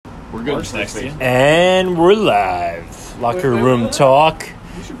We're good. Just next to you. And we're live. Locker room talk.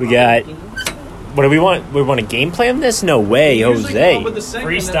 We got. What do we want? We want a game plan this? No way, Jose.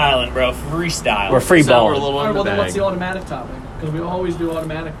 Freestyling, bro. Freestyle. We're free balling. Alright, well, then what's the automatic topic? Because we always do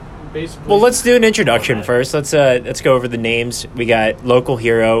automatic, basically. Well, let's do an introduction first. Let's go over the names. We got local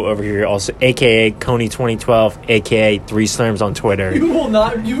hero over here, also AKA Coney 2012, AKA Three Slurms on Twitter. You will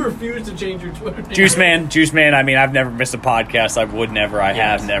not. You refuse to change your Twitter name. Juice Man. I mean, I've never missed a podcast. I would never. I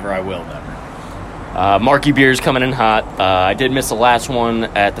have never. I will never. Marky Beer's coming in hot. I did miss the last one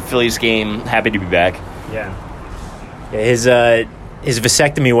at the Phillies game. Happy to be back. Yeah, his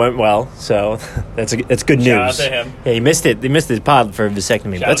vasectomy went well, so that's good news. Shout out to him. Yeah, he missed it. They missed his pod for a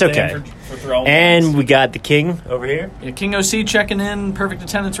vasectomy, but that's okay. For throwing And balls. we got the king over here. Yeah, King OC checking in. Perfect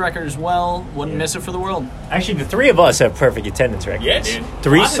attendance record as well. Wouldn't miss it for the world. Actually, the three of us have perfect attendance records. Yeah, dude.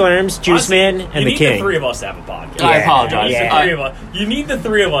 Three Slurms, Juice Man, and the You need king. the three of us to have a podcast. I apologize. Yeah. You need the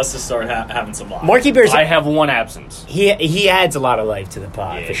three of us to start having some live. Marky Bear's I have one absence. he adds a lot of life to the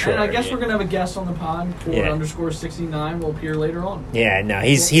pod for sure. And I guess we're gonna have a guest on the pod. Yeah. _69 will appear later on. Yeah, no,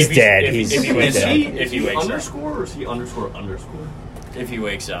 he's dead. He's if he wakes dead. up. If he wakes up. Underscore or is he underscore? If he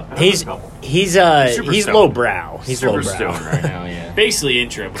wakes up. He's super stoned. lowbrow. He's Super lowbrow. stoned right now, yeah. Basically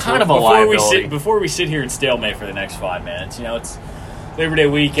intro. Kind of a liability. Before we sit here and stalemate for the next 5 minutes, you know, it's Labor Day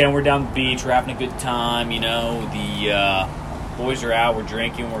weekend. We're down the beach. We're having a good time. You know, the boys are out. We're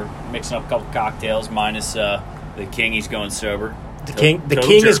drinking. We're mixing up a couple cocktails. Minus the king. He's going sober. The king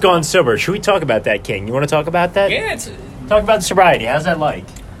has gone sober. Should we talk about that, King? You want to talk about that? Yeah, it's Talk about sobriety. How's that like?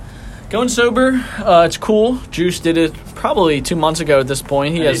 Going sober, it's cool. Juice did it probably 2 months ago at this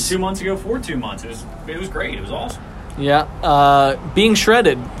point. He has 2 months ago. For 2 months, it was great. It was awesome. Yeah, being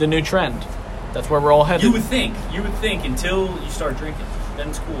shredded, the new trend. That's where we're all headed. You would think until you start drinking, then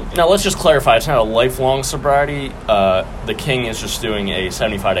it's cool. Now, let's just clarify. It's not a lifelong sobriety. The king is just doing a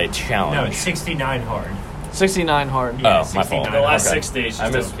 75-day challenge. No, it's 69 hard. 69 hard. Yeah, my fault. The last Okay. 6 days I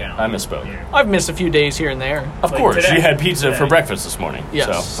just don't count. misspoke. Yeah. I've missed a few days here and there. Of Like course, today. you had pizza Today. for breakfast this morning. Yes,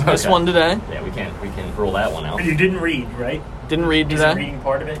 So, this okay. one today. Yeah, we can rule that one out. But you didn't read, right? Didn't read Is today. the reading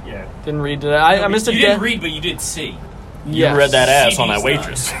part of it? Yeah. Didn't read today. I missed a You day. didn't read, but you did see. You Yes. read that ass on that CD's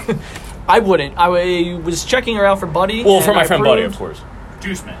waitress. I wouldn't. I was checking her out for Buddy. Well, for and my I friend Buddy, of approved. course.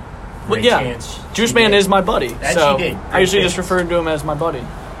 Juice Man. Well, Great yeah. chance. Juice She Man did. is my buddy. That so she did. I usually Great just refer to him as my buddy.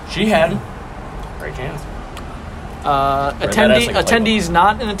 She had great chance. that ass like a Attendees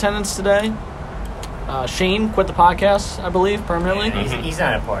not in attendance today. Shane quit the podcast, I believe, permanently. He's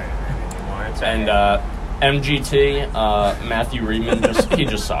not a part of it anymore. It's And okay. MGT, Matthew Reedman, he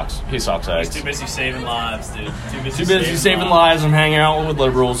just sucks. He sucks He's eggs. too busy saving lives, dude. Too busy saving lives and hanging out with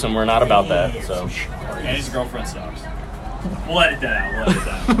liberals, and we're not about that. So, And his girlfriend sucks. We'll edit that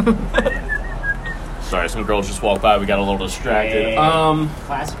out. sorry, some girls just walked by. We got a little distracted. Yeah.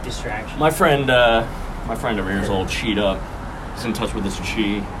 Classic distraction. My friend over here is a little cheat up. He's in touch with his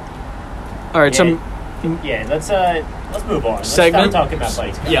chi. All right, Yeah, let's move on. Let's Segment? stop talking about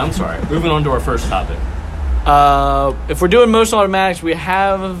bikes. Yeah, I'm sorry. Moving on to our first topic. if we're doing most automatics, we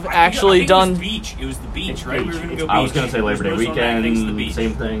have actually done. It was the beach, It's right? beach. We were gonna go I was beach. going to say Labor Day Most automatic things to the weekend, beach.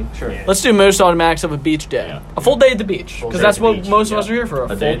 same thing. Sure. Let's do most automatics of a beach day. Yeah. A full day at the beach. Full Because day that's at the what beach, most of us yeah. are here for. A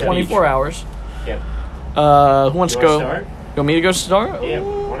A day full at the 24 beach. hours. Yep. Who wants to You go? wanna start? You want me to go start? Yeah,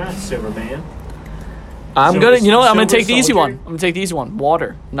 why not, sober man? I'm Silver- gonna. You know what? I'm gonna Silver take the easy Soldier? one. I'm gonna take the easy one.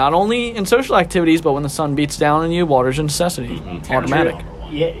 Water. Not only in social activities, but when the sun beats down on you, water's a necessity. Automatic.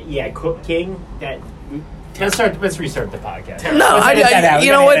 Yeah, Cook King. Let's restart the podcast. No, Let's edit that out. you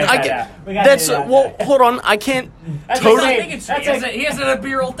We know gotta what? edit I that get, out. We gotta that's edit that well. out. Hold on, I can't That's totally. like saying- He hasn't had a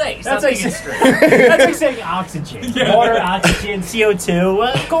beer all day. That's like that's like saying oxygen, water, oxygen, CO2.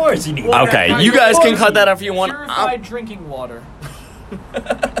 Well, of course you need. Okay, you guys can cut that out if you want. Purified drinking water.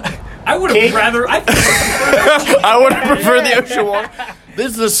 I would King? have rather. I would prefer the ocean one.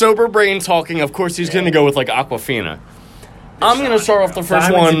 This is the sober brain talking. Of course, he's going to go with like Aquafina. I'm going to start off the first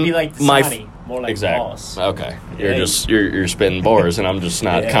Diamonds one. would be like Dasani, more like exactly. Moss. Okay, you're Yeah. just you're spitting bars, and I'm just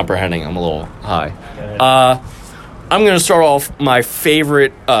not Yeah. comprehending. I'm a little high. Go ahead. I'm going to start off my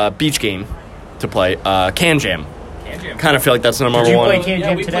favorite beach game to play, Can Jam. Kind of feel like that's number Did you one. play Can Yeah,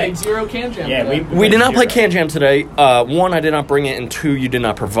 Jam we today? played zero can jam. Yeah, today. We did not play zero. Can Jam today. One, I did not bring it, and two, you did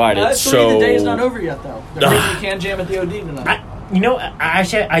not provide it. Three, the day's not So over yet, though. They're making can jam at the OD tonight.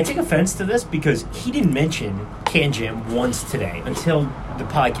 I take offense to this because he didn't mention Can Jam once today until the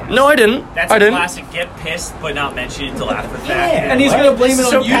podcast. no, I didn't. That's I a didn't. classic. Get pissed, but not mention it until after the fact. Yeah, And he's what? gonna blame it This is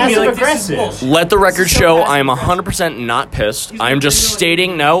on so you. passive Like, this is aggressive. bullshit. Let the record So show passive I am aggressive. 100% not pissed. I am just you're doing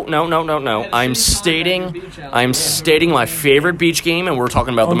stating no. And I'm as soon as you contact your beach stating house, I'm yeah. stating my favorite beach game, and we're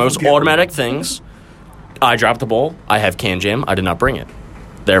talking about the most Unforgivable. automatic things. I dropped the ball. I have Can Jam. I did not bring it.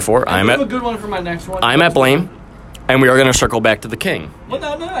 Therefore, I I'm have a at good one for my next one. Blaine, and we are going to circle back to the king. Well,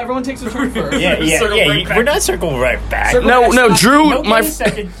 no, everyone takes a turn first. We're not circling right back. Circle No, back, no, Saki. Drew, Don't my give me a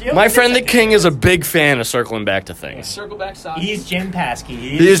second. You'll my give me friend a the second. king is a big fan of circling back to things. Circle back, Saki. He's Jim Paskey.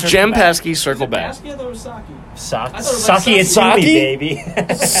 He is Jem Paskey, circle back. Paskey, I thought it was Saki. Saki. I thought it was Saki like it's Saki. me,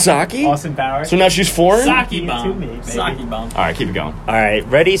 baby. Saki? Austin Powers. So now she's foreign? Saki To bomb. me, baby. Saki bomb. All right, keep it going. All right,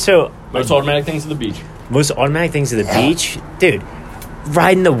 ready? So, Most automatic things to the beach. most automatic things to the beach, dude.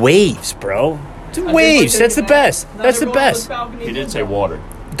 Riding the waves, bro. The waves. That's the best. That's the best. He did say water.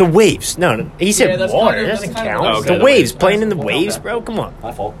 The waves. No, he Yeah, said that's water. kind of- It doesn't that's kind of count. what Okay, The the waves. waves. Playing in the Well, waves, okay. bro. Come on.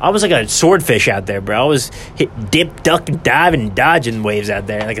 My fault. I was like a swordfish out there, bro. I was dip, duck, and dive and dodging waves out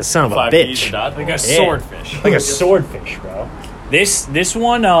there like a son of a bitch. Like a swordfish. Like a swordfish, bro. This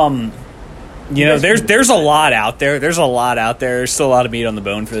one, you know, there's a lot out there. There's a lot out there. There's still a lot of meat on the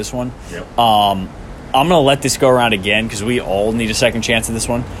bone for this one. Yep. I'm gonna let this go around again because we all need a second chance at this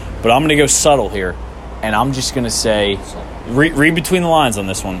one. But I'm gonna go subtle here, and I'm just gonna say, read between the lines on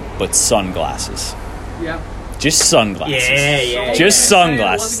this one. But sunglasses, Yeah. just sunglasses. Yeah. Just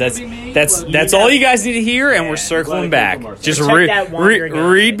sunglasses. That's all you guys need to hear, and we're circling back. Just Check that wandering eye.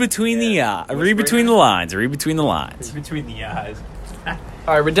 read between the read between the lines. Read between the lines. Between the eyes.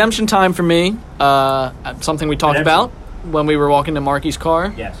 All right, redemption time for me. Something we talked about when we were walking to Marky's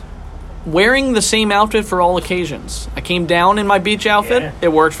car. Yes. Wearing the same outfit for all occasions. I came down in my beach outfit. Yeah. It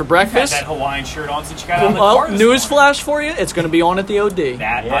worked for Had breakfast. that Hawaiian shirt on since you got out of the Well, car this news morning. flash for you. It's going to be on at the OD.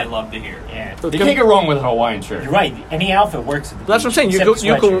 That Yeah. I'd love to hear. Yeah. So it's You gonna- can't go wrong with a Hawaiian shirt. You're right. Any outfit works at the That's what I'm saying. beach, You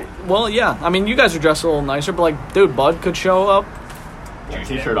except go. sweatshirt. Well, yeah. I mean, you guys are dressed a little nicer, but like, dude, Bud could show up. Got a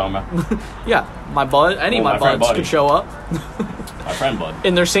t-shirt on, man. Yeah, my Bud, any of Oh, my my friend buds Buddy. could show up My friend Bud.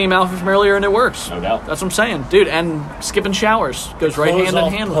 in their same outfit from earlier, and it works. No doubt. That's what I'm saying, dude. And skipping showers goes right Clothes hand off,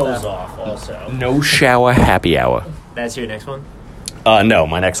 in hand with clothes that. off also. No shower happy hour. That's your next one? No,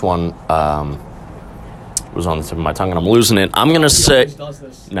 my next one was on the tip of my tongue, and I'm losing it. I'm gonna say.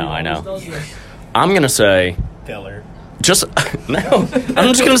 No, I know. I'm gonna say. Filler. Just no.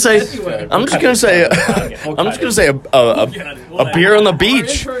 I'm just gonna say. I'm just gonna say. I'm just gonna say a beer on the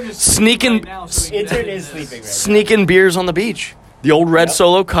beach. Sneaking Intern is sleeping right sneaking beers on the beach. The old red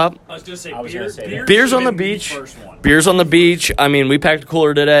Solo cup. I was gonna say, I was gonna say that. Beers on the beach. Beers on the beach. I mean, we packed a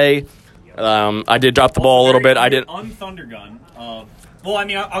cooler today. I did drop the ball a little bit. I didn't. On Thunder Gun. Well, I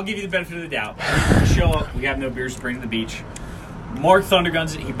mean, I'll give you the benefit of the doubt. We show up. We have no beers to bring to the beach. Mark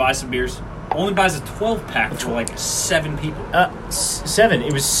Thunderguns it. He buys some beers. Only buys a 12-pack for like 7 people. 7.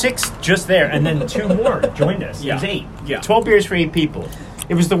 It was 6 just there, and then 2 more joined us. Yeah. It was 8. Yeah. 12 beers for 8 people.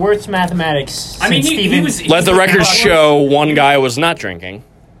 It was the worst mathematics I mean, since he Steven. was. Let the record show one guy was not drinking.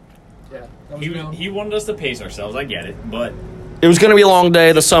 He wanted us to pace ourselves. I get it, but It was going to be a long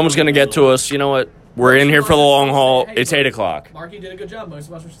day. The sun was going to get to us. You know what? We're in here for the long haul. It's 8 o'clock. Marky did a good job. Most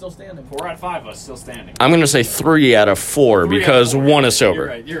of us are still standing. 4 out of 5 of us still standing. I'm going to say 3 out of 4 because 1 is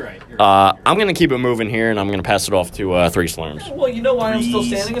sober. You're right. I'm going to keep it moving here, and I'm going to pass it off to 3 Slurms. Well, you know why I'm still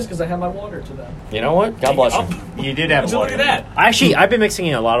Please. standing is because I have my water today. You know what? God bless you. You did have So water. look at that. Actually, I've been mixing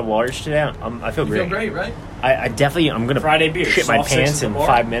in a lot of waters today. I feel You great. feel great, right? I definitely, I'm going to Friday beer. shit my Soft six pants at in the bar.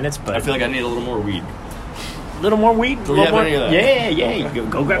 5 minutes, but I feel like I need a little more weed. a little more weed. Do we have any of that? Yeah.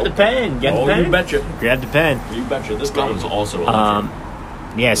 Go grab the pen. Get the pen. betcha. Grab the pen. You betcha. This gum is also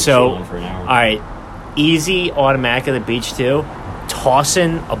Yeah, so, chilling for an hour. all right. Easy automatic at the beach, too.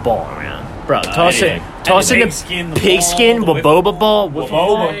 Tossing a ball around. Bro, tossing pigskin, the the pigskin, ball, Waboba ball, Waboba,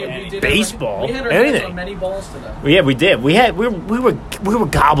 Waboba, Hey, we did baseball, We had our hands anything. on many balls today. Yeah, we did. We were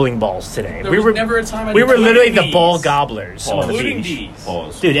gobbling balls today. There we was were never a time I we didn't were literally including the ball these. gobblers on the Including beach. these.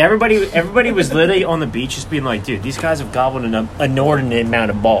 Pause. Dude, everybody was literally on the beach just being like, dude, these guys have gobbled an inordinate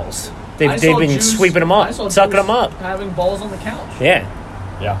amount of balls. They've I saw been Juice- sweeping them I up, saw sucking Juice them up. Having balls on the couch. Yeah.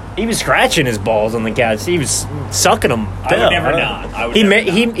 Yeah. He was scratching his balls on the couch. He was sucking them. I would never not. I would He never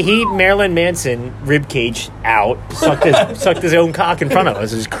not. he Marilyn Manson rib cage out, sucked his own cock in front of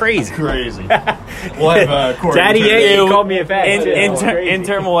us. It was crazy. Crazy. We'll have Corey. Daddy, return. you called me a fat. too. That was crazy.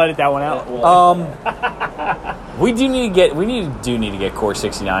 Intern will edit that one out. We do need to get Core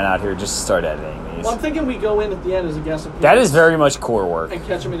 69 out here just to start editing these. Well, I'm thinking we go in at the end as a guest appearance. That is very much core work. And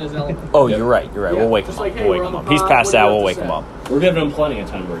catch him in his element. Oh, you're right. Yeah, We'll wake just him like, up. hey, We'll wake we're him on up. the He's pod, passed what do you out. have We'll to wake say? him up. We're giving him plenty of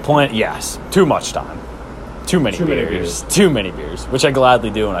time break. Yes. Too much time. Too many beers. Too many beers, which I gladly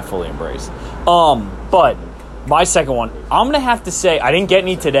do and I fully embrace. But my second one, I'm gonna have to say I didn't get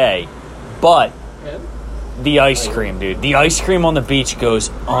any today, but Ed? the ice cream, dude. The ice cream on the beach goes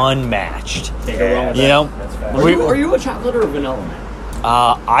unmatched. Yeah, You know, Are you a chocolate or a vanilla man?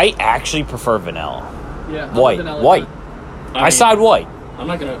 I actually prefer vanilla. Yeah. I'm White, vanilla. white. I side white. I'm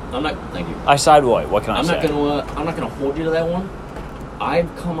not. Thank you. I side white. What can I I'm say? not gonna hold you to that one.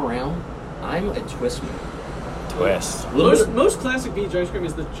 I've come around. I'm a twist man. Twist. Most classic beach ice cream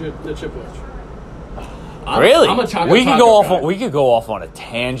is the chip wedge. Really? I'm a chocolate we could taco go off. guy. We could go off on a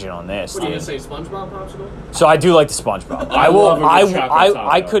tangent on this. What are you Dude. gonna say, SpongeBob popsicle? So I do like the SpongeBob. I will. love a good chocolate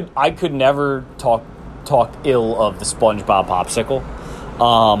taco. I could never talk ill of the SpongeBob popsicle.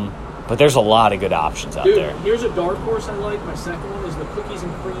 But there's a lot of good options out Dude, there. here's a dark horse I like. My second one is the cookies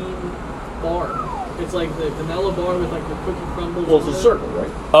and cream bar. It's like the vanilla bar with like the cookie crumbles. Well, it's a circle,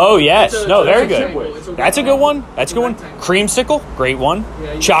 right? Oh yes, It's a- no, it's a very rectangle. good. It's a That's a good one. That's a good one. rectangle. Creamsicle, great one.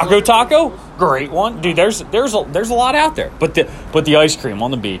 Yeah, you Choco love taco, rectangles. great one. Dude, there's a lot out there. But the ice cream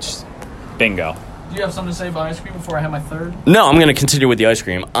on the beach, bingo. Do you have something to say about ice cream before I have my third? No, I'm going to continue with the ice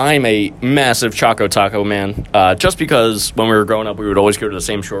cream. I'm a massive Choco Taco man. Just because when we were growing up, we would always go to the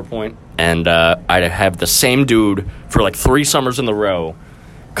same shore point, and I'd have the same dude for like 3 summers in a row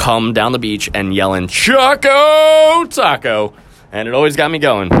come down the beach and yelling Choco Taco, and it always got me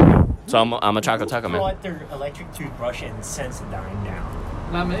going. So I'm a Choco Taco man. Brought their electric toothbrush and Sensodyne down.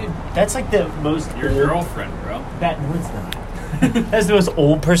 Not me. That's like the most Your old- girlfriend, bro. That no, it's not. That's the most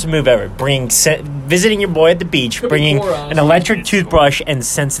old person move ever. Visiting your boy at the beach, Could be bringing four, honestly. an electric toothbrush and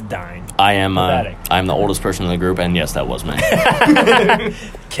Sensodyne. I am Pathetic. I'm the oldest person in the group, and yes, that was me.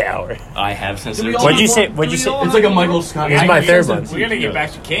 Coward. I have sensitive. we all What'd you have say? one? What'd you Do we say? all It's like a Michael Scott. Here's my third one. We gotta get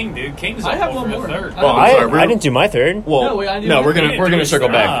back to King, dude. King's I up have over one a more. third. I Well, have one more. I didn't do my third. Well, No, wait, I didn't- no, we're we gonna circle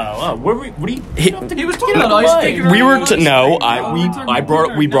back. What are you? He was talking about ice cream. We were to no.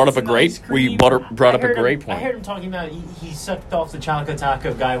 We brought up a Nuts and great. ice We cream. brought up a I great heard point. him talking about he sucked off the Choco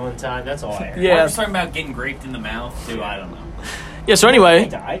Taco guy one time. That's all I heard. Yeah. I was talking about getting graped in the mouth too. I don't know. Yeah, so He anyway,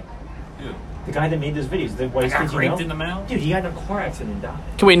 died. Who? The guy that made those videos. The I white got kids, you graped know? in the mouth. Dude, he got in a car accident and died.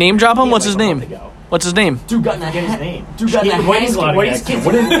 can we name drop him? Yeah, What's like his a month name? ago. What's his name? Dude got in I forget his name. Dude got in a Whitey's hang Whitey's gliding kids.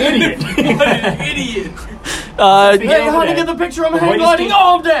 What an idiot! What an idiot! Hey, honey, get the picture. I'm hang Whitey's gliding. kids-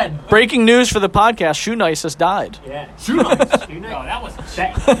 Oh, I'm dead. Breaking news for the podcast: Shoe Nice has died. Yeah. Shoe Nice. Shoe No, Nice. that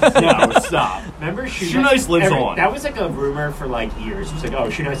was No, stop. Remember Shoe Nice lives on. That was like a rumor for like years. It was like, oh,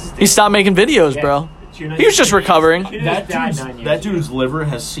 Shoe Nice is dead. He stopped making videos, Yeah. bro. Shoe Nice He was is just dead. recovering. Shoe Nice died 9 years That ago. dude's liver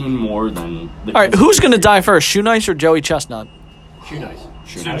has seen more than. All right, who's gonna die first, Shoe Nice or Joey Chestnut? Shoe Nice.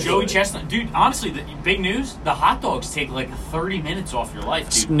 So Joey Chestnut, dude. Honestly, the big news: the hot dogs take like 30 minutes off your life,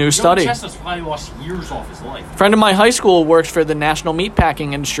 dude. New Joey study. Chestnut's probably lost years off his life. A friend of my high school works for the national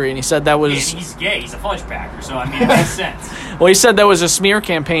meatpacking industry, and he said that And was he's gay. He's a fudge packer, so I mean, it makes sense. well. He said that was a smear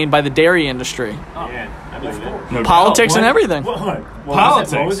campaign by the dairy industry, Yeah. I believe it. No politics, doubt. and everything.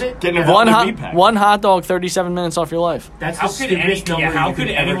 What was it? Getting Yeah, involved One in hot, meatpacking. one hot dog, 37 minutes off your life. That's How the could stupidest number how you could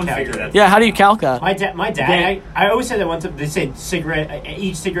ever anyone figure calculate. that? Yeah, how do you calc that? My dad, I always said that once. They said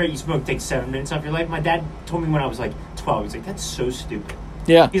each cigarette you smoke takes 7 minutes off your life. My dad told me when I was like 12. He's like, that's so stupid.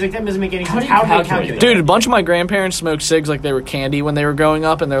 Yeah. He's like, that doesn't make any How sense. do you How do they calculate calculate Dude, a that? bunch of my grandparents smoked cigs like they were candy when they were growing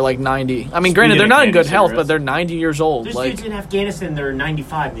up, and they're like 90. I mean, Speaking granted, they're of not in candy good health, cigarettes. but they're 90 years old. There's Like, dudes in Afghanistan that are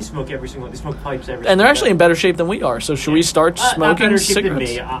 95 and they smoke they smoke pipes every and they're single actually day. in better shape than we are. So should we start Not smoking better shape than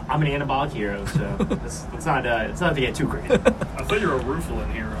cigarettes? me. I'm an anabolic hero, so it's not to get too great. I thought you were a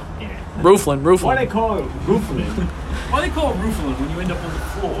Rooflin hero. Yeah. Rooflin, Why they Rooflin. call it Rooflin? Why do they call it Rooflin when you end up on the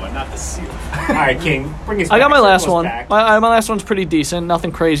floor and not the ceiling? All right, King, bring us. I got back. my last Circle us one. back. My last one's pretty decent.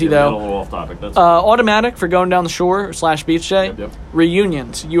 Nothing crazy Yeah, a though. little off topic. That's Automatic for going down the shore / beach day. Yep.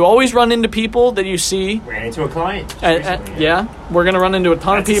 Reunions. You always run into people that you see. Ran into a client. And, recently, yeah, we're gonna run into a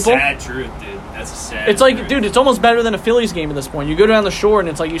ton That's of people. a sad truth, dude. That's a sad. It's like, truth. dude, it's almost better than a Phillies game at this point. You go down the shore and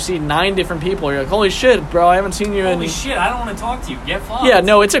it's like you see 9 different people. You're like, holy shit, bro, I haven't seen you in. Holy shit! I don't want to talk to you. Get fucked. Yeah,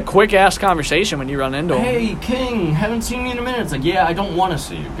 no, it's a quick ass conversation when you run into them. Hey, King, haven't seen you in a minute. It's like, yeah, I don't want to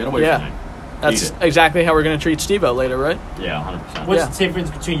see you. Get away Yeah. from me. That's Eat it. exactly how we're gonna treat Steve-O later, right? Yeah, 100%. What's Yeah. the difference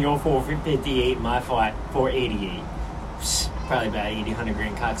between your 458 and my 488? Probably about 80-100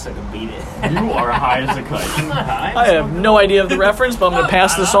 grand cocksucker beat it. You are high as a kite. I'm not high. I have no idea of the reference, but I'm gonna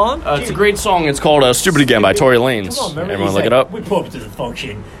pass this on. It's a great song. It's called "Stupid Again" by Tory Lanez. Come on, remember Everyone, he look said, it up. We pull up to the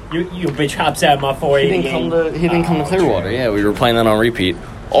function. You bitch hops out my He 488. didn't come to Clearwater. true. Yeah, we were playing that on repeat. Maybe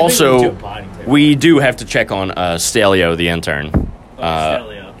Also, we do a potty too. we do have to check on Stelio, the intern.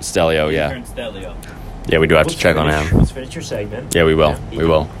 Stelio. Stelio, yeah. Intern Stelio. Yeah, we do have to Let's check on finish- him. Let's finish your segment. Yeah, we will. He We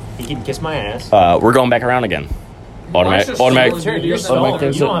will. He can kiss my ass. We're going back around again. Automatic. Turn, you're stolen.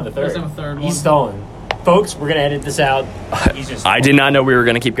 You don't have a Doesn't third. have a third He's one. stolen. Folks, we're gonna edit this out. He's just. I did not know we were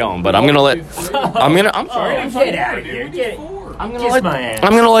gonna keep going, but I'm gonna let. I'm sorry. Oh, get out of here. Get I'm kiss gonna let. my ass.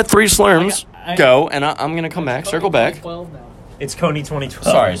 I'm gonna let 3 slurms I- go, and I'm gonna come back, circle back. 12 now. It's Coney 2012.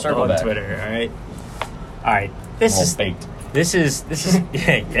 Sorry, circle on back. Twitter. All right. All right. This is baked. This is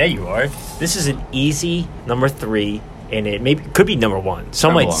yeah, you are. This is an easy number 3, and it maybe could be number 1. Some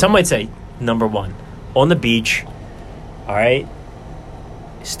Number might one. some might say number 1 on the beach. All right.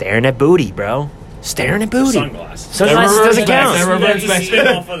 Staring at booty, bro. Staring at booty. Sunglasses. Sunglasses doesn't count. That's the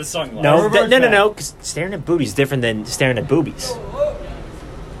spin-off of the sunglasses. No. Because staring at booty is different than staring at boobies.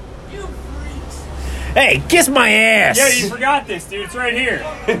 Hey, kiss my ass. Yeah, you forgot this, dude. It's right here.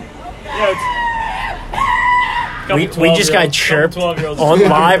 We just got chirped on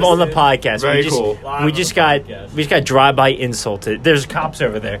live on the podcast. Very cool. We just got drive-by insulted. There's cops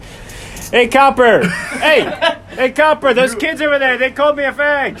over there. Hey, copper! hey, copper! Those kids over there, they called me a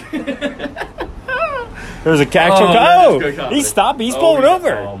fag. There was a actual cop. He stopped. He's pulling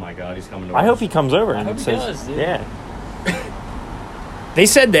over. Oh my god, he's coming over. I hope he comes over. I hope he does, dude. Yeah. They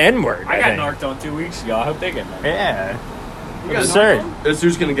said the N-word. I got narked on 2 weeks ago. I hope they get narked. Yeah. You guys Absurd. This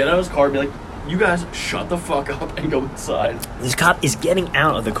dude's gonna get out of his car and be like, you guys shut the fuck up and go inside. This cop is getting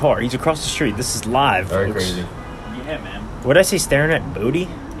out of the car. He's across the street. This is live. Very folks. crazy. Yeah, man. What did I say? Staring at booty?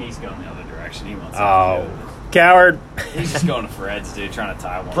 He's going the other direction. He wants Coward. He's just going to Fred's, dude, trying to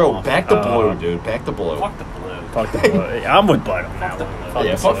tie one Bro, off. back the blue, dude. Back the blue. Fuck the blue. Fuck the blue. I'm with Bud on that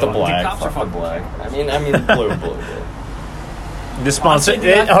one. Fuck the black. Cops are Fuck the fucking black. I mean, blue. The sponsor.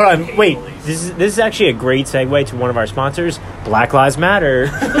 Honestly, dude, Hold on. Wait. This is actually a great segue to one of our sponsors, Black Lives Matter.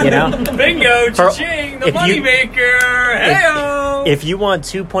 You know. Bingo, For- cha-ching, the if you- moneymaker. Hey-o. If you want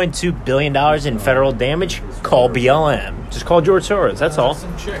 $2.2 billion in federal damage, call BLM. Just call George Soros. That's all.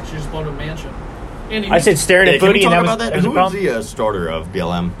 Some chick. She just bought a mansion. Andy, I said staring Hey, at can we booty, talk and about that that? was a Who was problem. the starter of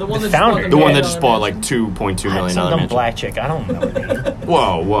BLM? the one the that just bought founder. The one that mansion just on bought the like mansion. $2.2 million. Some dumb mansion. black chick. I don't know her name.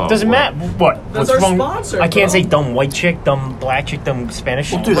 Whoa. Doesn't matter. What? That's What's our wrong? sponsor, I can't bro. say dumb white chick, dumb black chick, dumb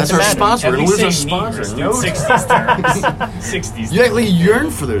Spanish. Well, dude, What's that's our the matter? sponsor. We're gonna lose our sponsor. Dude, No. 60s terms. 60s. You actually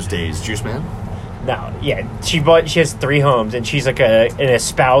yearn for those days, Juice Man. No, yeah, she has 3 homes, and she's like an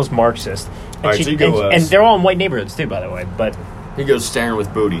espoused Marxist. And, All right, so you go, and they're all in white neighborhoods too, by the way. But He goes staring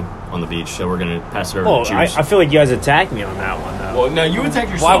with booty on the beach, so we're gonna pass it over to I Juice. feel like you guys attacked me on that one though. Well, no, you attack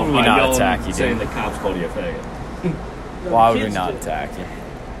yourself. Why would we by not yelling, attack you, saying dude? the cops called you a faggot. Why would we Kids not do. attack you?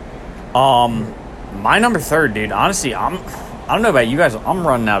 My number 3rd, dude. Honestly, I don't know about you guys. I'm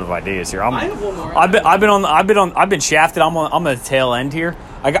running out of ideas here. I have one more. I've been shafted. I'm on the tail end here.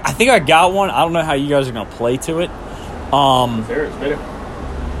 I think I got one. I don't know how you guys are gonna play to it. Fair,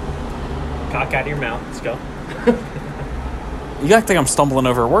 Cock out of your mouth. Let's go. You gotta think I'm stumbling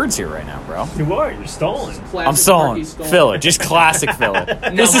over words here right now, bro. You are. You're stolen. Classic I'm stolen. Marky stolen. Filler. Just classic filler.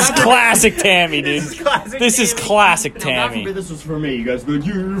 This is classic Tammy, dude. This is classic Now, God forbid Tammy. this was for me. You guys go,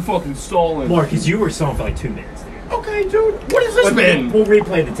 you're fucking stolen. Marcus, you were stolen for like 2 minutes, dude. Okay, dude. What has this been? We'll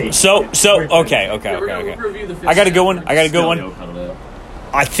replay the tape. So okay. Yeah, we're gonna review the I got a good one. fifth I got a good one. Yo, cut it out.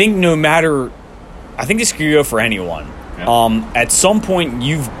 I think this could go for anyone. Yeah. At some point,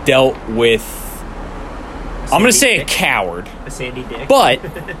 you've dealt with. I'm gonna say a coward, A Sandy Dick. but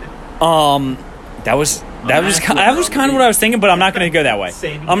that was kind of what I was thinking. But I'm not gonna go that way.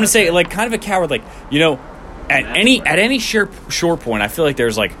 I'm gonna say like kind of a coward, like at any shore point, I feel like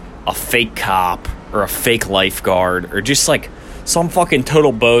there's like a fake cop or a fake lifeguard or just like some fucking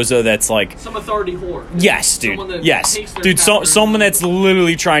total bozo that's like. Some authority whore. Yes, dude. Someone that Yes, takes their dude. power Someone and- that's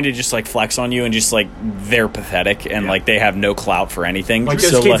literally trying to just like flex on you and just like they're pathetic and like they have no clout for anything. Like those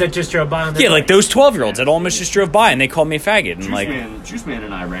So, kids that just drove by on their yeah, like bike. those 12-year-olds that almost just drove by and they called me a faggot and like Juice Man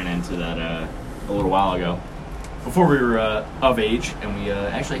and I ran into that a little while ago. Before we were of age, and we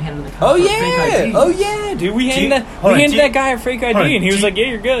actually handed the cop a fake ID. dude. We handed that guy a fake ID hold on, and he was do you- like, yeah,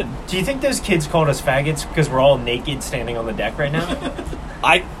 you're good. Do you think those kids called us faggots because we're all naked standing on the deck right now?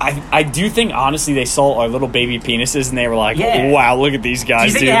 I do think honestly they saw our little baby penises and they were like, Yeah. wow, look at these Do you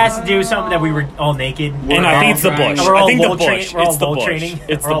guys, think dude. it has to do with something that we were all naked? And I think it's the bush. We're all I think the bull bush. we're all It's the bull bush. training.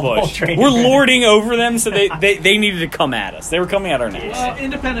 It's We're the all bull bush. training. We're lording over them, so they needed to come at us. They were coming at our necks.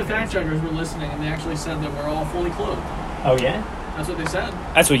 Independent fact checkers were listening, and they actually said that we're all fully clothed. Oh yeah, That's what they said.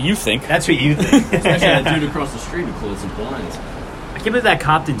 That's what you think. that's what you think. Especially that dude across the street who closed some blinds. I can't believe that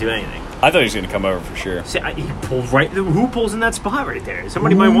cop didn't do anything. I thought he was going to come over for sure. See, he pulled right. Who pulls in that spot right there?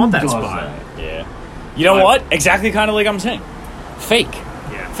 Somebody might want that does spot. Yeah. You know what? Exactly kind of like I'm saying. Fake.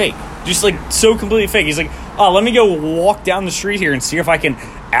 Yeah. Fake. Just like so completely fake. He's like, oh, let me go walk down the street here and see if I can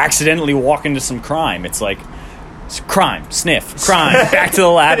accidentally walk into some crime. It's like, crime, sniff, crime, back to the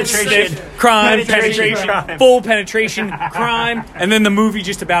lab, Penetration. sniff, crime, Penetration, penetration, crime. full penetration, crime, and then the movie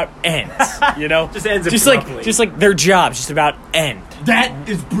just about ends. You know, Just ends just abruptly. like their jobs just about end. That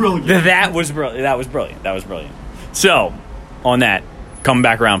is brilliant. That was brilliant. That was brilliant. That was brilliant. So, on that, coming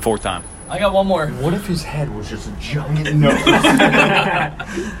back around 4th time. I got one more. What if his head was just a giant nose? right.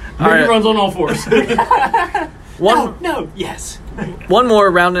 He runs on all fours. Yes. One more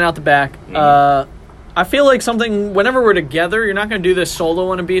rounding out the back. I feel like something, whenever we're together, you're not going to do this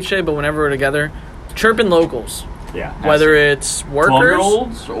solo on a beach day, but whenever we're together, chirping locals. Yeah. Whether it's workers,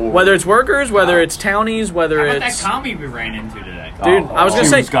 12-year-olds or whether it's workers, whether it's townies, whether How about it's that comedy we ran into today? dude. I was gonna she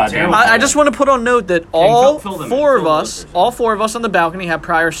say, was goddamn I just want to put on note that all fill them in. four of Fill us, those. all four of us on the balcony have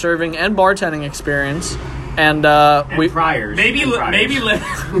prior serving and bartending experience, and we priors. Maybe I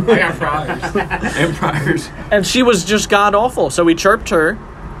got priors. and priors. and she was just god awful. So we chirped her.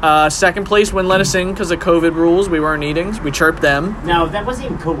 Second place wouldn't let us in because of COVID rules. We weren't eating. So we chirped them, No, that wasn't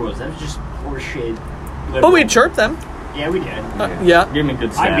even co-rules. That was just horseshit. but we chirped them. Yeah, we did. Yeah. Give me a good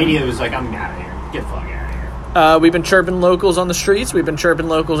I stab. immediately was like, I'm out of here. Get the fuck out of here. We've been chirping locals on the streets. We've been chirping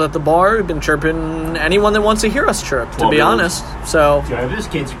locals at the bar. We've been chirping anyone that wants to hear us chirp, to be 12-year-olds. honest. So, So if this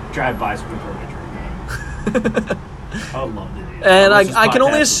kid's drive by some permit, I would love to do that. and This I can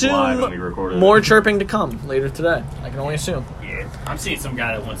only podcast is live when we assume recorded it. more chirping to come later today. I can only assume. Yeah, I'm seeing some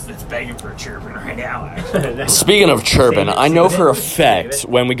guy that's begging for a chirping right now. Actually, Speaking of chirping, Save it, I know save for it, a save fact it.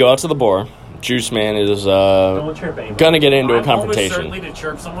 when we go out to the bar, Juice Man is Don't chirp anymore. gonna get into a I'm almost confrontation. certainly to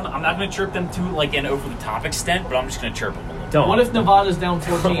chirp someone. I'm not going to chirp them to like an over the top extent, but I'm just going to chirp them a little. Don't. What if Nevada's down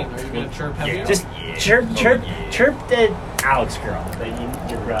 14? Are you going to chirp heavy? Yeah. Just Yeah. chirp the Alex girl that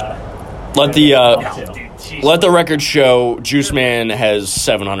you're Let the No, dude, she's- let the record show Juice Man has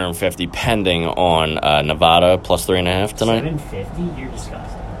 750 pending on Nevada plus 3.5 tonight. 750. You're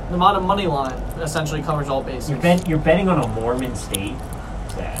disgusting. Nevada money line essentially covers all bases. You're betting on a Mormon state.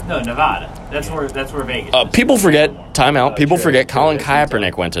 Sad. No, Nevada. That's where Vegas. is. People forget timeout. People true, forget true, Colin that's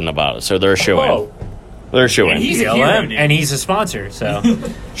Kaepernick went to Nevada, so they're showing. Whoa. They're showing. And he's a hero, dude. and he's a sponsor. So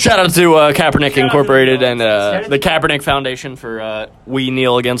Shout out to Kaepernick Incorporated and Shout out the to- Kaepernick Foundation for We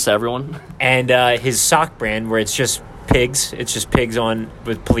Kneel Against Everyone. and his sock brand where it's just pigs. It's just pigs on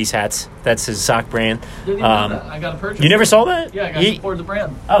with police hats. That's his sock brand. Didn't even know that. I got a purchase. You never saw that? Yeah, I got to He- support the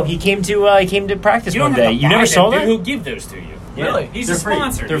brand. Oh, he came to practice You don't one have day. to You buy never them, saw dude. that? He'll give those to you. Really? He's They're a free.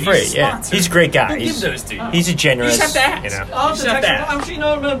 sponsor. They're dude. free. He's a Yeah, sponsor. he's a great guy. He'll give He's, those to you. he's a generous. You just have to You ask. know. Oh, Just have to ask. I'm sure you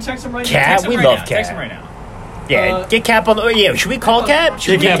know I'm going to text him right Cap, Text him we right love now. Text Cap. him right now. Yeah, get Cap on the. Yeah, should we call Cap?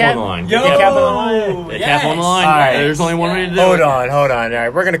 Should we Get Cap on the line. Get Cap on the line. Get Cap on the line. All right. There's only one way to do Hold it. on. All right,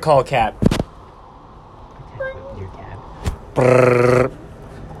 we're gonna call Cap. Brrr.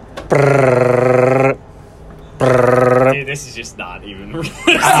 Brrr. Brrr. Dude, this is just not even. Oh,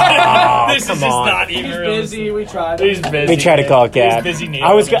 this is come just on. not even. He's real. busy. We tried. He's busy. We tried to call He's Cap. busy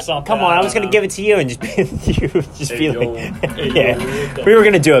I was kneeling or something. come on. I was gonna don't give know. it to you and just be you just Hey, be yo. like, Hey, yeah. yo. We were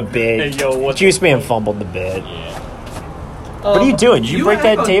gonna do a bid. Hey, yo, what Juice the- Man fumbled the bid. Yeah. What are you doing? Did you break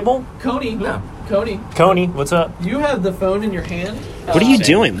that table? Coney. No. Coney, Coney, what's up? you have the phone in your hand. What are you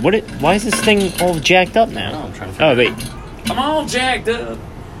doing? Why is this thing all jacked up now? I'm trying to Oh wait, I'm all jacked up.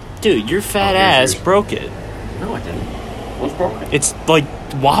 dude, your fat Oh, ass here's yours. broke it. No, I didn't. What's broken? It's like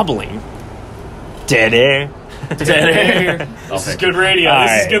wobbling. Dead air. Dead air. This is good radio. All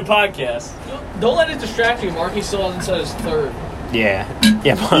This is right. good podcast. Don't let it distract you. Marky still hasn't said his third. Yeah.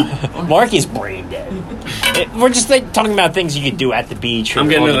 Marky's brain dead. We're just like talking about things you could do at the beach. Or I'm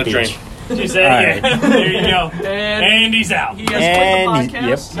getting on another the beach. drink. She said, All yeah. There you go. And And he's out. he has And quit he- the podcast.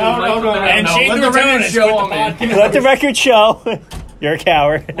 yep. He No, might no, come no, back. And no, Shane let the Gordon record has show quit on the me. podcast. Let the record show. You're a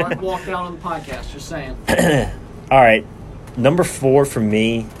coward. Mark walked out on the podcast. Just saying. All right. Number 4 for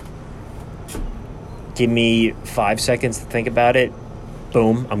me. Give me 5 seconds to think about it.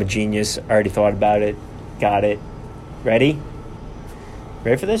 Boom. I'm a genius. I already thought about it. Got it. Ready?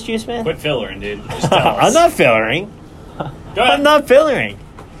 Ready for this, Juice Man? Quit fillering, dude. Just tell us. I'm not fillering. Go I'm ahead. not fillering.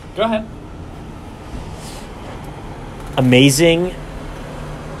 Go ahead. Amazing.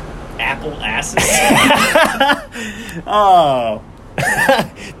 Apple asses. Oh.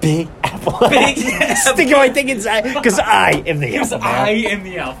 Big apple. Big Stick my thing inside because I am the Because apple I man. am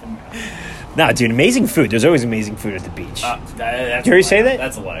the alpha male. Nah, dude, amazing food. There's always amazing food at the beach. That's Did you already say that?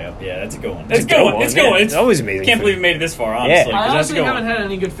 That's a layup. Yeah, that's a good one. It's It's a good good one. one, It's yeah. good one. It's always amazing Can't food. believe we made it this far, honestly. Yeah. 'cause I that's a honestly good haven't one. had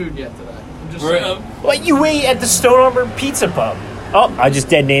any good food yet today. I'm just We're, saying. What you ate at the Stone Harbor Pizza Pub? Oh, I just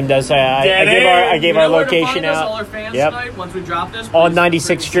dead named us. I Dead gave You our know where to location find us, all out. our fans Yep. tonight, once we drop this, On please 96th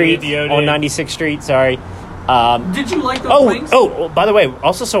feel free Street. to DOD. On 96th Street. Sorry. see- Did you like those wings? Oh, by the way,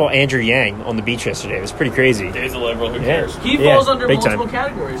 also saw Andrew Yang on the beach yesterday. It was pretty crazy. Dave's a liberal. Who Yeah. cares? He falls under big multiple time.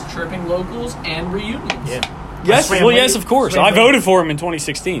 categories: chirping locals and reunions. Yeah. Yes, swam well, late. yes, of course. Swam I late. voted for him in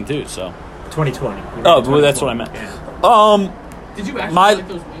 2016 too. So. 2020. Oh, well, that's what I meant. Did you actually My like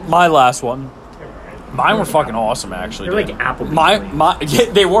those wings? my last one. Mine were fucking awesome, actually. They're dude. like Applebee's My yeah,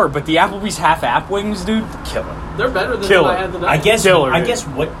 they were, but the Applebee's half app wings, dude, killer. They're better than Killer. what I had today. I guess. Killer, I dude. guess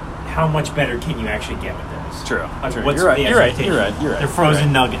what? How much better can you actually get with those? True. Like, True. what's You're right. the You're right. expectation? You're right. You're right. They're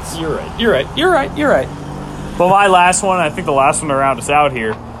frozen You're right. nuggets. You're right. You're right. You're right. You're right. But my last one, I think the last one to round us out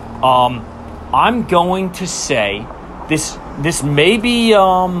here. I'm going to say this may be a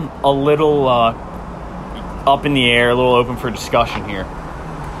little up in the air, a little open for discussion here.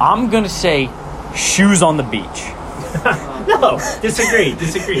 I'm going to say shoes on the beach. No, disagree.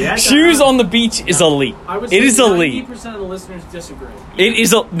 Shoes on the beach is elite. I would It is elite. 90% of the listeners disagree. It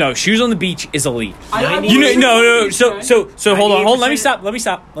is no shoes on the beach is elite. I You know, no. Okay. So hold on. Let me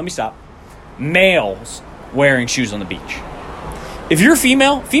 98%. stop. Males wearing shoes on the beach. If you're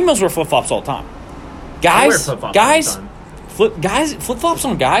female, females wear flip flops all the time. I wear Guys, flip-flops all the time. flip flops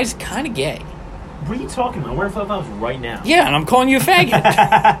on guys, kind of gay. What are you talking about? I'm wearing flip-flops right now. Yeah, and I'm calling you a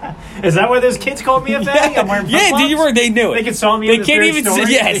faggot. Is that why those kids called me a fag? I'm wearing flip-flops? Yeah, dude, you were. They knew it. They saw me They on the can't third even story.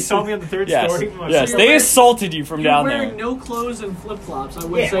 say yes. They saw me on the third Yes, story. yes. They assaulted you from You're down wearing there. no clothes and flip flops. I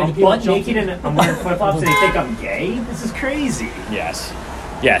would Yeah, say to I'm people butt jumping- naked and I'm wearing flip-flops and they think I'm gay? This is crazy.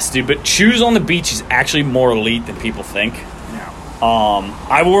 Yes, dude. But shoes on the beach is actually more elite than people think.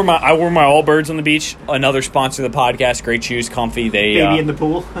 I wore my Allbirds on the beach. Another sponsor of the podcast. Great shoes, comfy. They Baby in the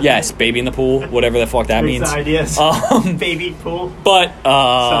pool? yes, baby in the pool. Whatever the fuck that There's means. the ideas. Baby pool? But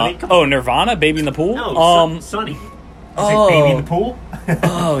Sonny, come on. Nirvana, baby in the pool. No, Sonny. Is it baby in the pool?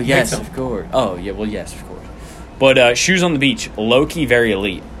 Oh yes, so. of course. Oh yeah, well yes, of course. But shoes on the beach, low key, very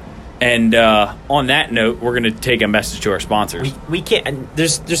elite. And on that note, we're gonna take a message to our sponsors. We can't.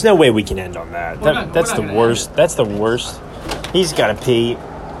 There's no way we can end on that. That's we're the not gonna worst. end it. That's the worst. He's got to pee.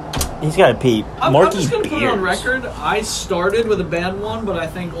 I'm Marky just going to put it on Beers. record. I started with a bad one, but I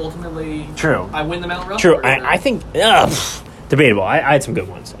think ultimately True. I win the Mount Rushmore. True. today. I think debatable. I had some good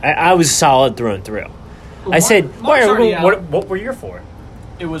ones. I was solid through and through. I said, Mark's already out. what were you for?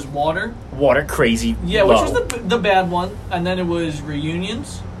 It was water. Water crazy. Yeah, low. which was the bad one. And then it was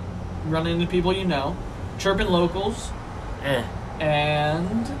reunions, running into people you know, chirping locals,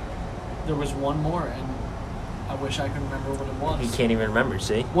 and there was one more, and I wish I could remember what it was. He can't even remember.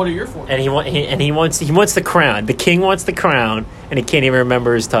 See. What are your four? And he wants the crown. The king wants the crown, and he can't even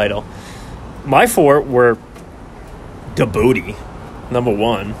remember his title. My four were the booty, number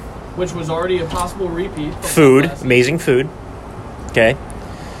one. Which was already a possible repeat. from Food, last- amazing food. Okay.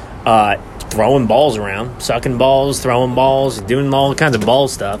 Throwing balls around, sucking balls, throwing balls, doing all kinds of ball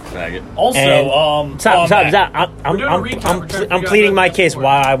stuff. Also, And- Stop. We're doing a recap. We're trying to I'm figure out pleading what my the case score.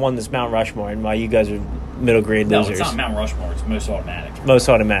 why I won this Mount Rushmore and why you guys are middle grade No, losers. it's not Mount Rushmore. It's most automatic. Most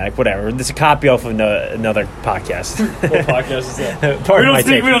automatic, whatever. It's a copy off of another podcast. What podcast is that? Pardon my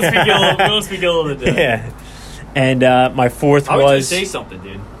take. We don't speak ill of the dead. Yeah. And my fourth I was was. just say something,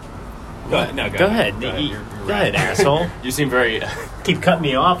 dude. Go ahead. No, Go ahead. Go ahead. You're Go ahead, asshole. You seem very. Keep cutting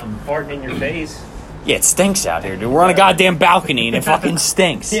me off and farting in your face. Yeah, it stinks out here, dude. We're on a goddamn balcony and it fucking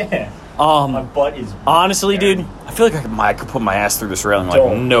stinks. Yeah. My Um, butt is. honestly, dude, I feel like I could put my ass through this railing like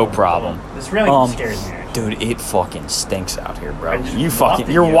no problem. This really scares me. Dude, it fucking stinks out here, bro. I'm just You fucking,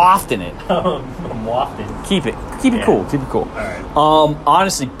 wafting you're you. wafting it. I'm wafting. Keep it Yeah. cool. Keep it cool. All right.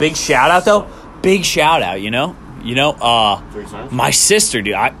 Honestly, big shout out though. Big shout out. You know, my sister,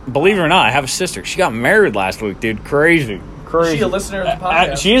 dude. I believe it or not, I have a sister. She got married last week, dude. Crazy. Is she a listener of the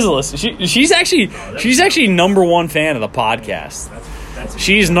podcast? She is a listener. She's actually number one fan of the podcast.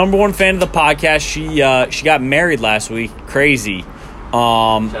 She's number one fan of the podcast. She got married last week. Crazy.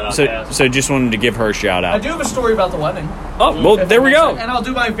 So just wanted to give her a shout I out. do have a story about the wedding. Oh, well, If there we that makes go. sense. And I'll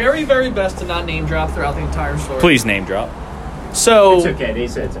do my very, very best to not name drop throughout the entire story. Please name drop. So, It's okay. They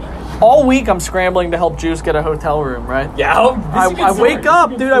said it's all right. all week I'm scrambling to help Juice get a hotel room, right? Yeah. I wake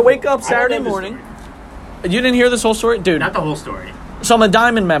up, dude. I wake up Saturday morning. You didn't hear this whole story? Dude, Not the whole story. so I'm a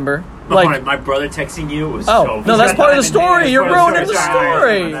Diamond member. Like my brother texting you was. Oh, so no, that's part of the story. You're ruining the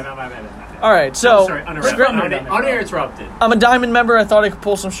story. No. All right, so Sorry, uninterrupted. I'm a Diamond member. I thought I could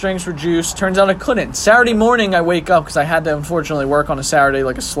pull some strings for Juice. Turns out I couldn't. Saturday morning, I wake up because I had to unfortunately work on a Saturday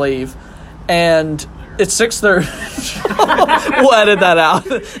like a slave, and it's 6:30. We'll edit that out.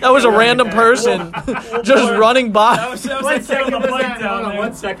 That was a random person just running by.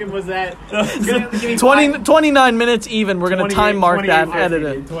 What second was that? 29 minutes even. We're going to time mark that and edit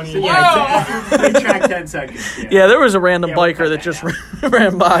it. Track 10 seconds. Yeah, there was a random Yeah, we'll biker cut that that just out.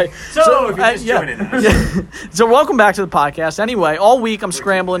 ran by. So, if you're just yeah. joining us. So welcome back to the podcast. Anyway, all week I'm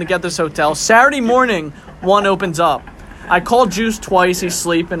scrambling to get this hotel. Saturday morning, one opens up. I called Juice twice. He's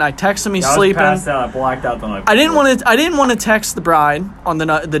sleeping. I text him. He's sleeping. I blacked out the night. I didn't want to text the bride on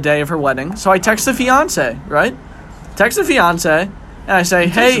the day of her wedding, so I text the fiance. Right? Text the fiance, and I say,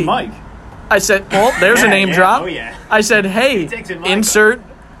 "Hey." Mike. I said, "Well, there's a name drop." Oh, yeah. I said, "Hey, texted Mike. insert.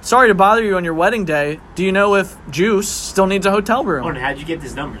 Sorry to bother you on your wedding day. Do you know if Juice still needs a hotel room?" Hold on, how'd you get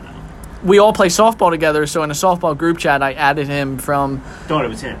this number, though? We all play softball together, so in a softball group chat, I added him from Thought it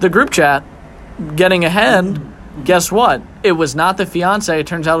was him. the group chat. Getting ahead, Guess what? It was not the fiance. It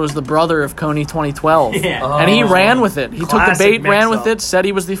turns out it was the brother of Coney 2012. Yeah. And he ran with it. He took the Classic bait, ran with mix-up. it, said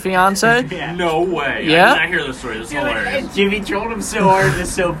he was the fiance. Yeah. No way. Yeah? I hear this story. This is hilarious. Jimmy trolled him so hard. It's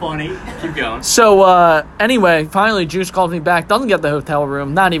so funny. Keep going. So, anyway, finally, Juice calls me back. Doesn't get the hotel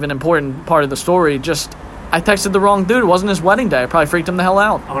room. Not even important part of the story. Just, I texted the wrong dude. It wasn't his wedding day. I probably freaked him the hell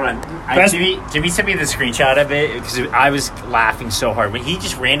out. Hold on. Best- Jimmy sent me the screenshot of it because I was laughing so hard. When he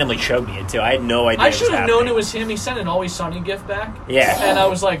just randomly showed me it, too. I had no idea. I should have known it was him. He sent an Always Sunny gift back. Yeah. And I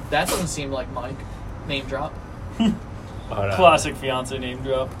was like, that doesn't seem like Mike. Name drop. Classic fiance name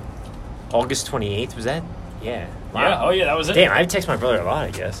drop. August 28th, was that? Yeah. Wow. Yeah. Oh yeah, that was it. Damn, I text my brother a lot,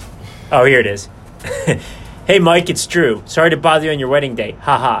 I guess. Oh, here it is. Hey, Mike, it's Drew. Sorry to bother you on your wedding day.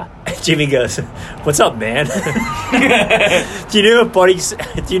 Haha. Jimmy goes, what's up, man? Do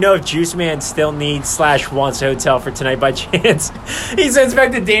you know if Juice Man still needs / wants a hotel for tonight by chance? He sends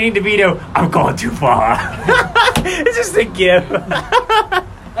back to Danny DeVito, I'm going too far. It's just a gift.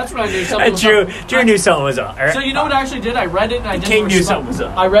 That's what I knew. Something was Drew up. knew something was up. So you know what I actually did? I read it and I didn't King knew respond. something was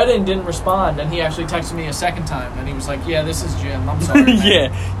up. I read it and didn't respond, and he actually texted me a second time, and he was like, "Yeah, this is Jim. I'm sorry." man."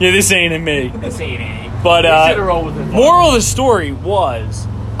 yeah, this ain't me. This ain't it. But You should have rolled with it. moral of the story was,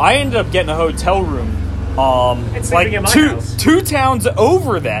 I ended up getting a hotel room, And sleeping at my house. two towns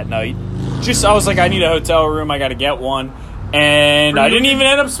over that night. Just I was like, I need a hotel room. I got to get one, and I didn't even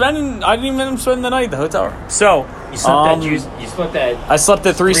end up spending the night at the hotel room. So You slept that juice. You slept that. I slept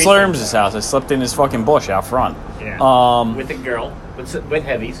at Three Three Slurms' house. I slept in his fucking bush out front. Yeah. With a girl. With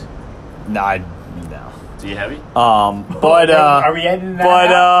heavies. No. Do you heavy? But Are we editing that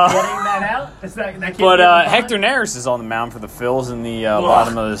but, out? Editing that out? Is that can't but be on the Hector pod? Neris is on the mound for the Phils in the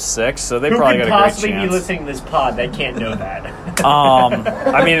bottom of the sixth, so they Who probably could got a great possibly be chance. listening to this pod that can't know that?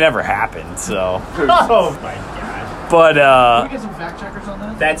 I mean, it never happened. So, Oh my god. but Can we get some fact checkers on that?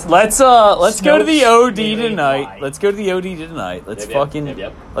 That's let's go to the Snow OD State tonight. High. Let's go to the OD tonight. Let's Yep, yep, fucking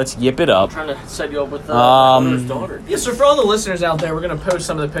yep. let's yip it up. Trying to set you up with Um, his daughter. Yeah, so for all the listeners out there, we're going to post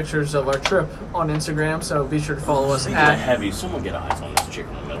some of the pictures of our trip on Instagram, so be sure to follow us Get at... heavy. Someone get eyes on this chick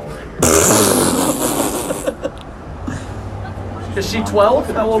in the middle right here. Is she 12?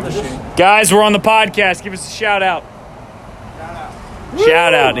 How old is she? Guys, we're on the podcast. Give us a shout out.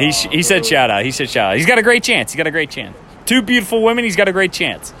 Shout out. He said shout out. He said shout out. He's got a great chance. Two beautiful women. He's got a great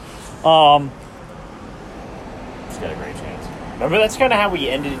chance. He's got a great chance. Remember, that's kind of how we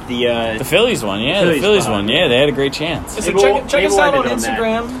ended The Phillies one, yeah. Phillies The Phillies pod. one, yeah. They had a great chance. So Maybe check we'll us out on end it on that.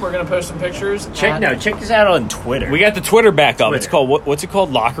 Instagram. We're going to post some pictures. Check us out on Twitter. We got the Twitter back up. It's Twitter. called what's it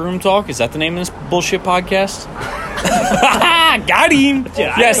called? Locker Room Talk. Is that the name of this bullshit podcast? Got him.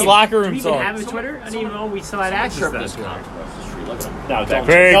 Yes, Locker Do Room we even Talk. have a Twitter? I didn't even know we still had access to This that. guy across the street. Look at him. No, don't.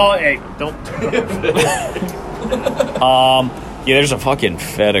 Big. Don't. Yeah, there's a fucking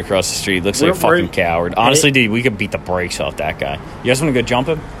Fed across the street. Looks like a We're- fucking coward. Honestly, dude, we could beat the brakes off that guy. You guys want to go jump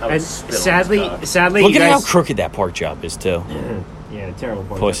him? And sadly, Look you at how guys, crooked that park job is, too. yeah, terrible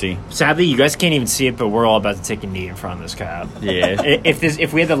point. Pussy. Sadly, you guys can't even see it, but we're all about to take a knee in front of this cop. Yeah.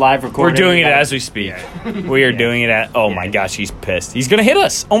 If we had the live We're recording, doing it as we speak. We are doing it at. Oh my gosh, he's pissed. He's gonna hit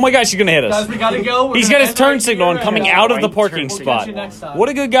us. Oh my gosh, he's gonna hit Guys, us. we got to go. We're He's gonna got his end turn right signal on here, coming and, out of the Right parking turn we'll spot. catch you next time. What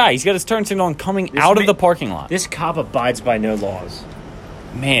a good guy. He's got his turn signal on coming out of the parking lot. This cop abides by no laws.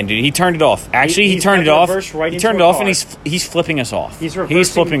 Man, dude, he turned it off. Actually, he He's turned it got off. reversed right He into turned a it off, car. and he's flipping us off. He's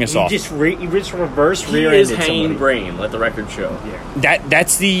flipping us off. He just reverse He rear is ended hanging somebody. brain. Let the record show.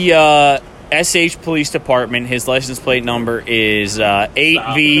 That's the SH Police Department. His license plate number is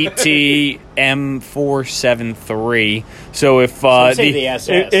 8VTM473. So if Some say the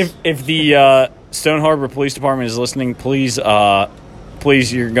SS. if the Stone Harbor Police Department is listening, please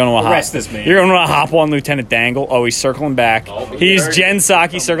you're going to Arrest this man. You're going to hop on Lieutenant Dangle. Oh, he's circling back. Oh, He's there Jen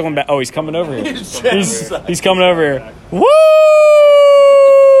Psaki circling back. Oh, he's coming over here. He's coming over here. Woo!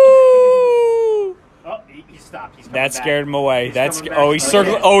 Oh, he stopped. He's coming That back. scared him away. He's That's coming back. he's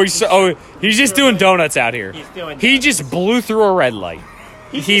circling. He's just doing donuts out here. He's doing He donuts. just blew through a red light.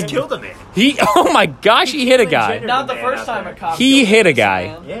 He killed a man. Oh my gosh, he hit a guy. Not the first time a cop. He killed hit a innocent guy.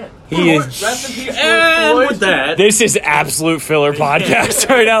 man. Yeah. He is. Rest in peace, George And Floyd. with that, This is absolute filler podcast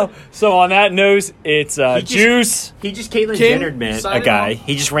right now. So on that note, it's Juice, He just Caitlyn King, Jenner, man. A signing guy. off.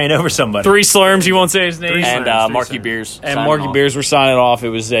 He just ran over somebody. Three Slurms. You won't say his name. Three and Slurms, Marky Slurms. Beers. And signing Marky off. Beers were signing off. It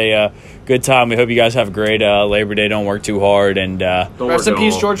was a good time. We hope you guys have a great Labor Day. Don't work too hard and Don't Rest in work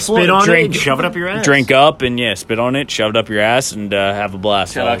peace, at all. George Floyd. Spit on Drink- it and shove it up your ass. drink up and spit on it, shove it up your ass, and have a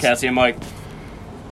blast. Shout out guys. Cassie and Mike.